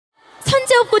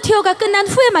홈즈업고 투어가 끝난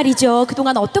후에 말이죠.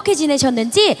 그동안 어떻게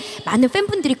지내셨는지 많은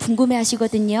팬분들이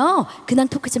궁금해하시거든요. 근황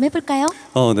토크 좀 해볼까요?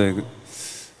 네.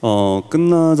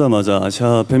 끝나자마자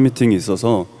아시아 팬미팅이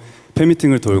있어서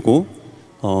팬미팅을 돌고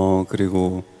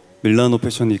그리고 밀라노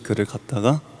패션위크를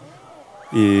갔다가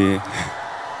이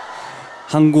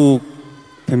한국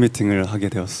팬미팅을 하게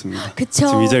되었습니다. 그쵸.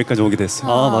 지금 이 자리까지 오게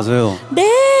됐어요. 맞아요. 네.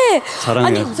 자랑해요.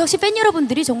 아니 우석 씨 팬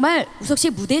여러분들이 정말 우석 씨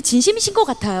무대에 진심이신 것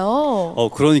같아요.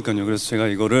 그러니까요. 그래서 제가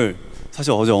이거를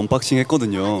사실 어제 언박싱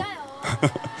했거든요. 맞아요.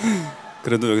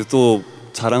 그래도 여기서 또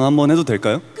자랑 한번 해도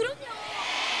될까요? 그럼요.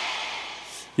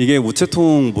 이게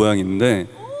우체통 모양인데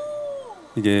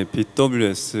이게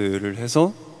BWS를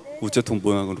해서 우체통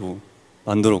모양으로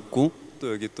만들었고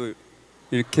또 여기 또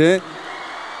이렇게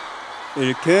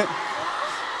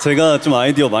제가 좀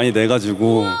아이디어 많이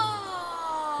내가지고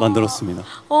만들었습니다.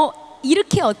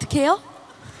 이렇게 어떻게 해요?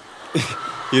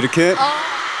 이렇게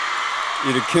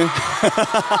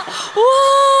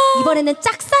우와. 이번에는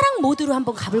짝사랑 모드로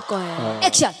한번 가볼 거예요.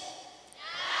 액션.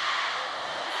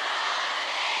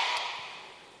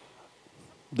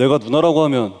 내가 누나라고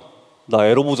하면 나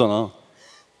애로 보잖아.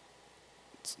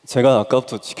 제가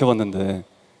아까부터 지켜봤는데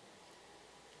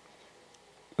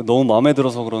너무 마음에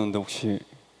들어서 그러는데 혹시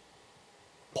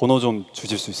번호 좀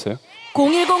주실 수 있어요?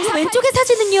 010 왼쪽의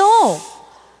사진은요.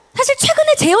 사실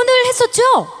최근에 재연을 했었죠?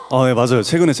 네 맞아요.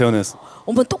 최근에 재연했어.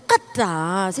 어머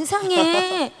똑같다.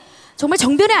 세상에. 정말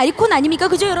정변의 아이콘 아닙니까?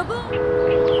 그죠 여러분?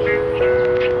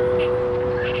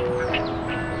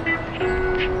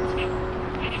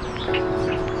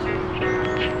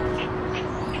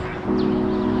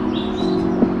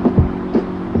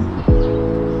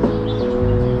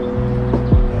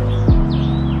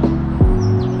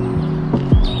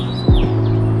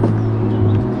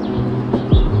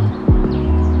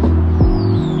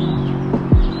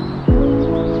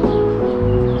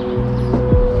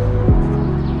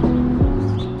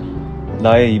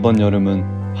 나의 이번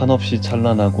여름은 한없이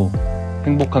찬란하고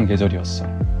행복한 계절이었어.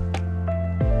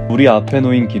 우리 앞에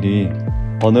놓인 길이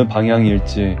어느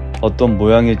방향일지 어떤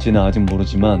모양일지는 아직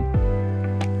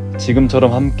모르지만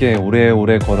지금처럼 함께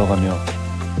오래오래 걸어가며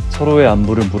서로의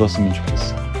안부를 물었으면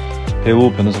좋겠어.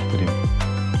 배우 변우석 그림.